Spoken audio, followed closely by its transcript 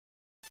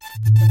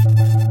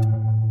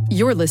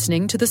You're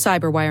listening to the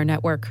Cyberwire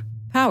Network,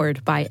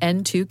 powered by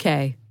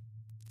N2K.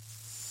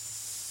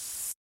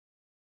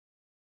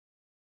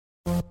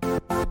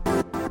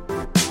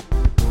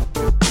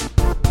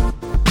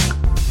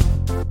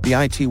 The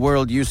IT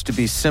world used to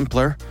be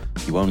simpler.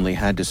 You only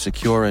had to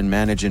secure and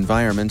manage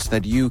environments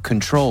that you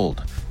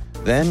controlled.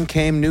 Then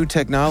came new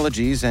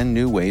technologies and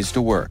new ways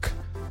to work.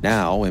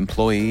 Now,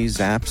 employees,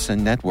 apps,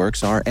 and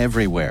networks are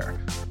everywhere.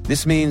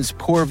 This means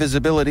poor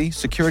visibility,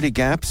 security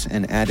gaps,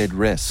 and added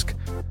risk.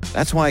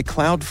 That's why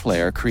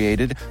Cloudflare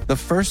created the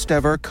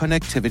first-ever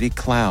connectivity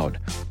cloud.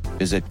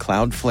 Visit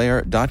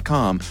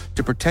cloudflare.com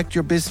to protect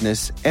your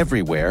business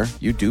everywhere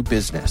you do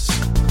business.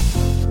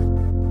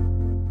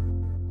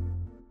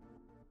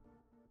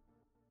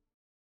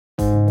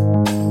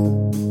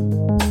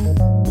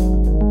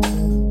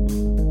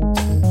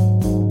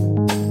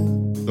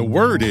 The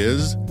word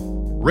is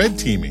red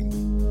teaming.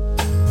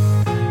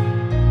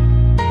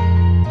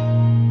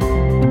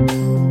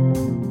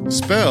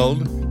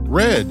 Spelled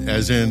red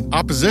as in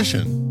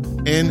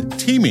opposition and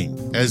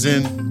teaming as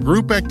in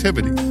group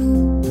activity.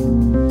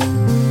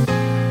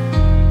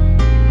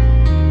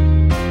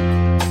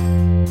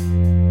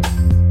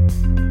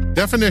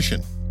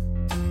 Definition: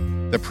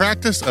 the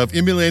practice of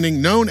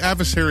emulating known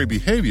adversary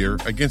behavior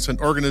against an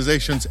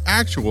organization's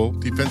actual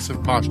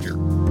defensive posture.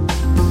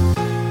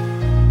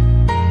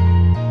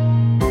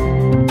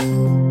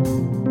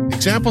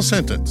 Example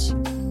sentence: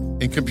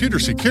 in computer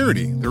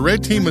security, the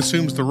red team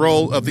assumes the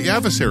role of the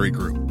adversary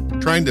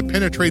group, trying to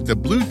penetrate the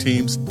blue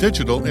team's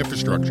digital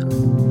infrastructure.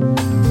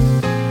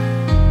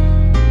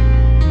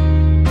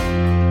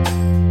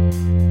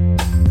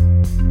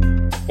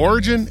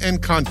 Origin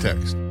and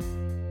context.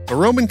 The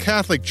Roman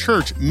Catholic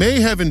Church may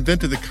have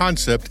invented the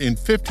concept in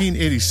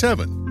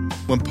 1587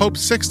 when Pope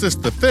Sixtus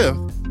V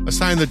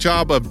assigned the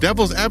job of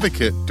devil's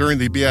advocate during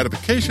the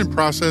beatification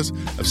process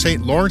of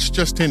St. Lawrence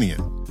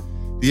Justinian.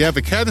 The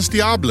Advocatus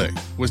Diaboli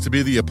was to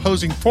be the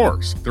opposing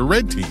force, the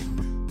red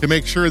team, to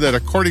make sure that,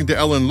 according to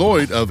Ellen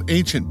Lloyd of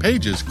Ancient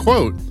Pages,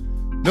 quote,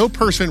 no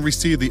person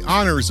received the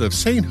honors of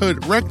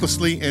sainthood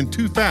recklessly and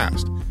too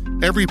fast.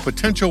 Every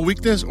potential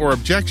weakness or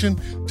objection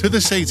to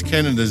the saint's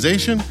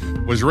canonization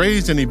was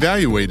raised and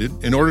evaluated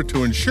in order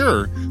to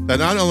ensure that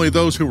not only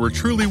those who were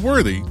truly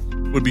worthy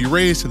would be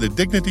raised to the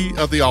dignity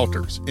of the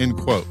altars, end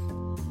quote.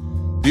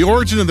 The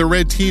origin of the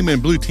red team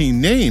and blue team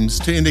names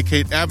to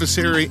indicate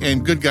adversary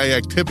and good guy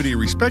activity,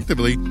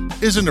 respectively,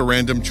 isn't a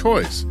random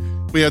choice.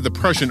 We have the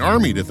Prussian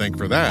army to thank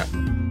for that.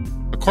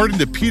 According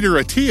to Peter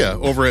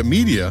Attia over at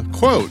Media,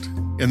 quote,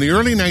 in the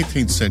early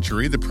 19th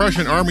century, the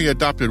Prussian army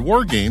adopted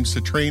war games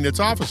to train its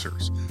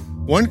officers.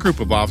 One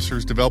group of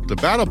officers developed a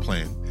battle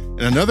plan,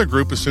 and another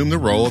group assumed the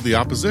role of the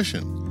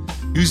opposition.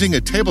 Using a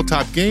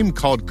tabletop game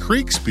called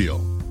Kriegspiel,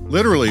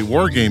 literally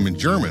war game in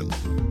German,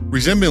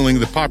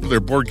 resembling the popular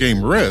board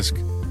game Risk,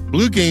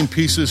 blue game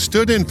pieces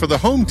stood in for the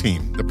home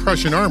team, the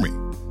Prussian army,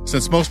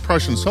 since most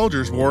Prussian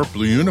soldiers wore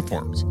blue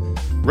uniforms.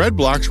 Red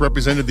blocks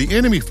represented the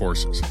enemy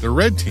forces, the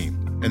red team,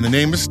 and the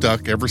name has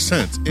stuck ever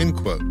since, end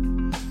quote.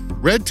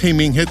 Red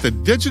teaming hit the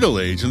digital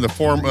age in the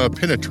form of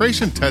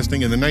penetration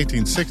testing in the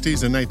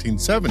 1960s and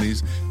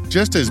 1970s,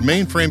 just as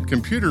mainframe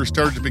computers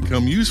started to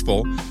become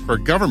useful for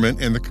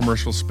government and the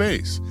commercial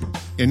space.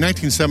 In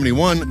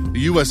 1971,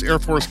 the U.S. Air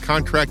Force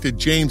contracted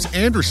James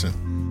Anderson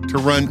to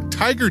run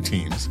Tiger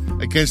teams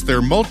against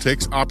their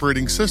Multics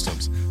operating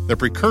systems, the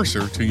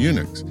precursor to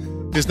Unix.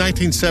 His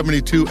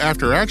 1972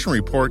 after-action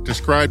report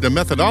described a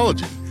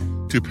methodology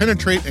to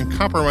penetrate and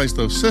compromise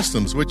those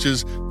systems, which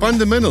is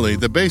fundamentally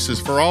the basis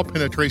for all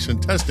penetration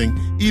testing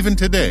even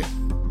today.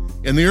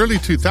 In the early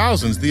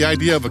 2000s, the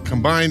idea of a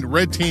combined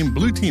red team,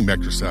 blue team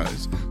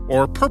exercise,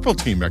 or purple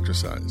team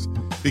exercise,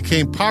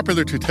 became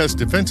popular to test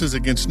defenses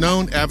against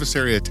known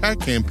adversary attack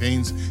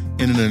campaigns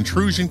in an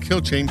intrusion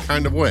kill chain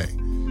kind of way.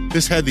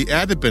 This had the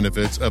added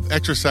benefits of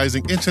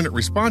exercising incident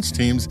response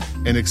teams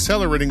and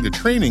accelerating the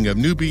training of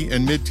newbie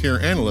and mid-tier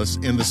analysts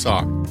in the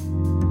SOC.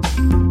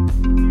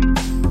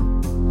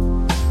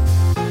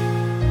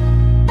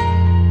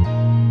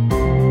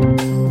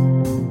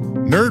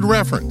 Nerd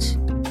reference.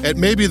 At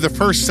maybe the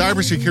first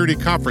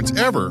cybersecurity conference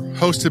ever,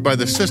 hosted by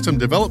the System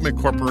Development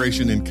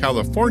Corporation in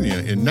California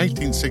in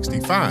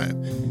 1965,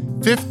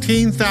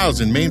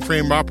 15,000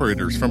 mainframe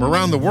operators from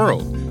around the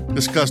world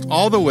discussed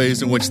all the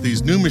ways in which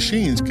these new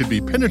machines could be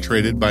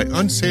penetrated by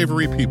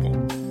unsavory people.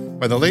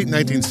 By the late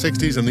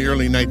 1960s and the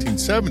early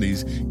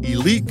 1970s,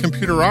 elite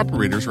computer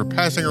operators were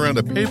passing around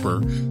a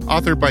paper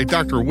authored by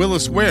Dr.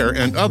 Willis Ware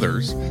and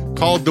others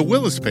called the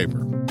Willis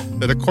Paper,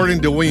 that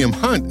according to William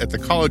Hunt at the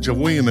College of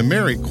William and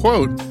Mary,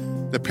 quote,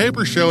 the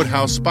paper showed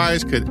how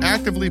spies could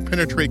actively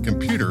penetrate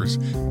computers,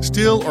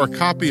 steal or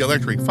copy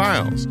electric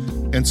files,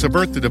 and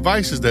subvert the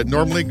devices that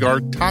normally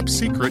guard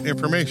top-secret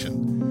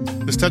information.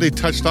 The study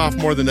touched off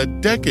more than a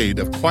decade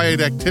of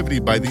quiet activity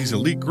by these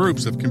elite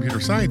groups of computer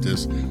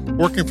scientists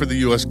working for the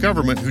U.S.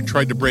 government who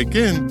tried to break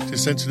in to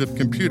sensitive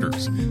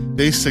computers.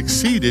 They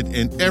succeeded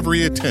in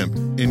every attempt,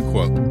 end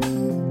quote.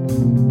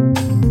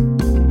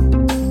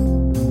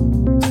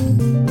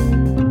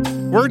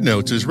 Word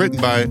Notes is written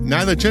by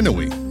Nyla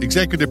Genoe,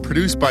 executive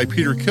produced by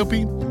Peter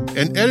Kilpie,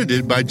 and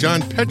edited by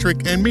John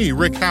Petrick and me,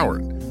 Rick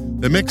Howard.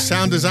 The mix,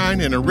 sound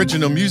design, and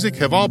original music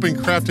have all been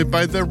crafted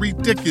by the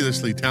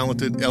ridiculously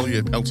talented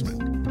Elliot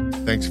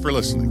Peltzman. Thanks for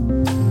listening.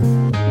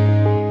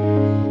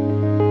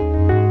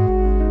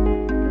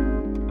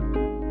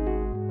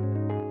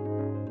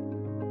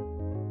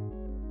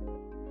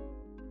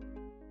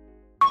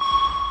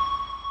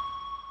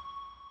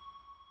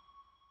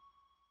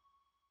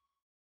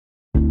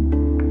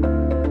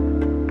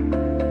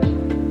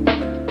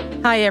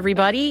 Hi,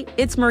 everybody.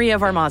 It's Maria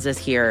Varmazes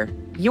here,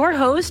 your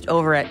host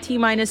over at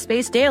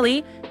T-Space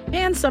Daily,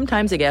 and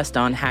sometimes a guest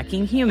on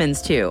Hacking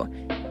Humans, too.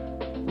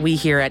 We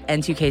here at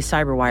N2K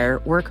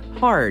Cyberwire work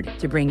hard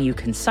to bring you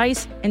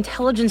concise,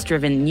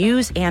 intelligence-driven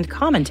news and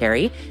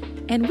commentary,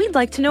 and we'd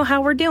like to know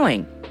how we're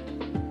doing.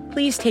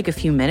 Please take a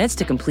few minutes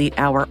to complete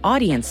our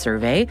audience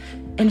survey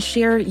and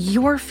share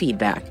your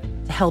feedback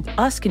to help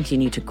us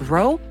continue to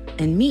grow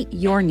and meet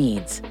your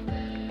needs.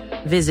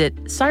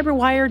 Visit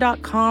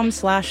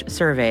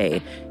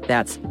cyberwire.com/survey.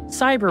 That's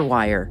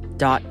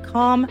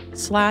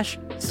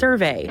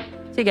cyberwire.com/survey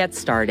to get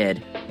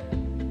started.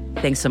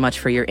 Thanks so much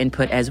for your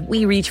input as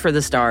we reach for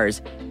the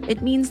stars.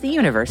 It means the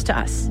universe to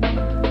us.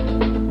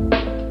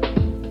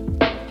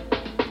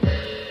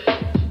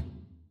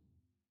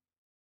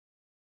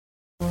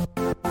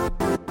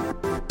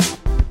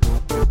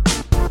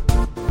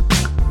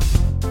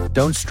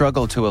 Don't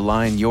struggle to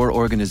align your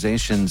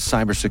organization's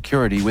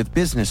cybersecurity with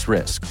business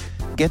risk.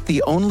 Get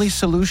the only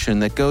solution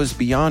that goes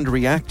beyond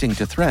reacting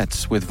to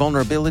threats with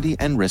vulnerability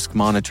and risk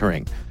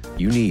monitoring.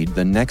 You need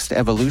the next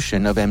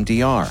evolution of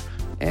MDR,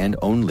 and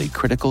only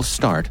Critical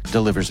Start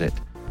delivers it.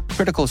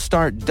 Critical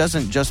Start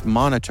doesn't just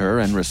monitor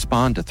and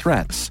respond to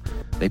threats.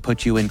 They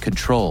put you in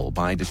control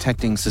by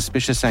detecting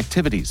suspicious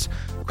activities,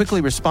 quickly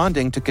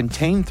responding to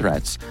contain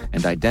threats,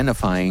 and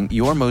identifying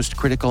your most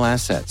critical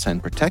assets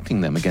and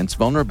protecting them against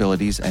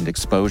vulnerabilities and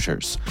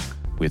exposures.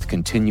 With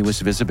continuous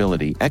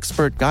visibility,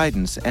 expert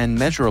guidance, and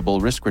measurable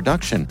risk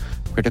reduction,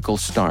 Critical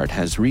Start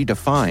has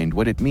redefined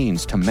what it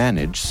means to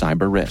manage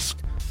cyber risk.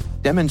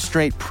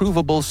 Demonstrate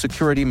provable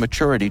security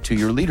maturity to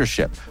your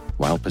leadership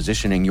while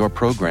positioning your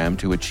program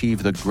to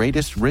achieve the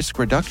greatest risk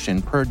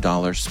reduction per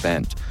dollar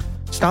spent.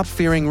 Stop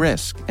fearing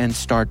risk and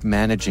start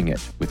managing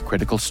it with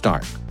Critical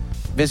Start.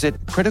 Visit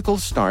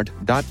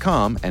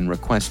criticalstart.com and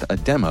request a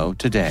demo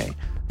today.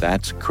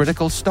 That's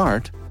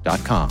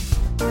criticalstart.com.